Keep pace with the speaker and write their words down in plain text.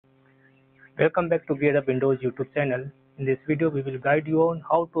Welcome back to GearUpWindows YouTube channel. In this video, we will guide you on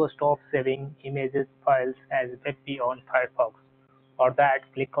how to stop saving images files as Webp on Firefox. For that,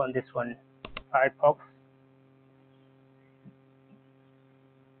 click on this one, Firefox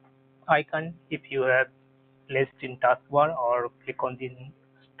icon if you have placed in taskbar, or click on the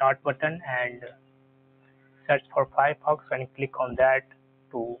Start button and search for Firefox and click on that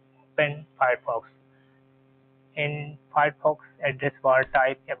to open Firefox. In Firefox address bar,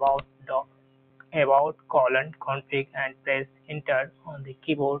 type about config and press enter on the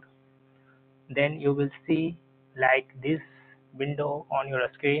keyboard. Then you will see like this window on your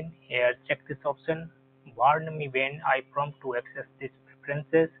screen. Here, check this option, warn me when I prompt to access these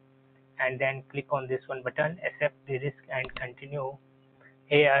preferences, and then click on this one button, accept the risk and continue.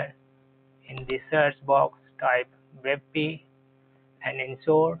 Here in the search box, type Webp and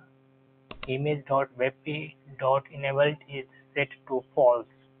ensure image.webp.enabled is set to false.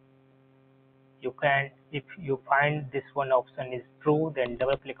 You can, if you find this one option is true, then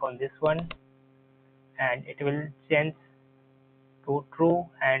double click on this one and it will change to true,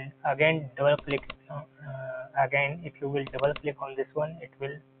 and again double click again. If you will double click on this one, it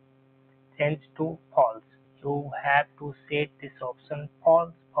will change to false. You have to set this option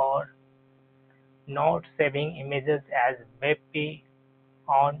false or not saving images as Webp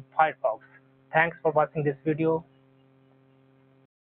on Firefox. Thanks for watching this video.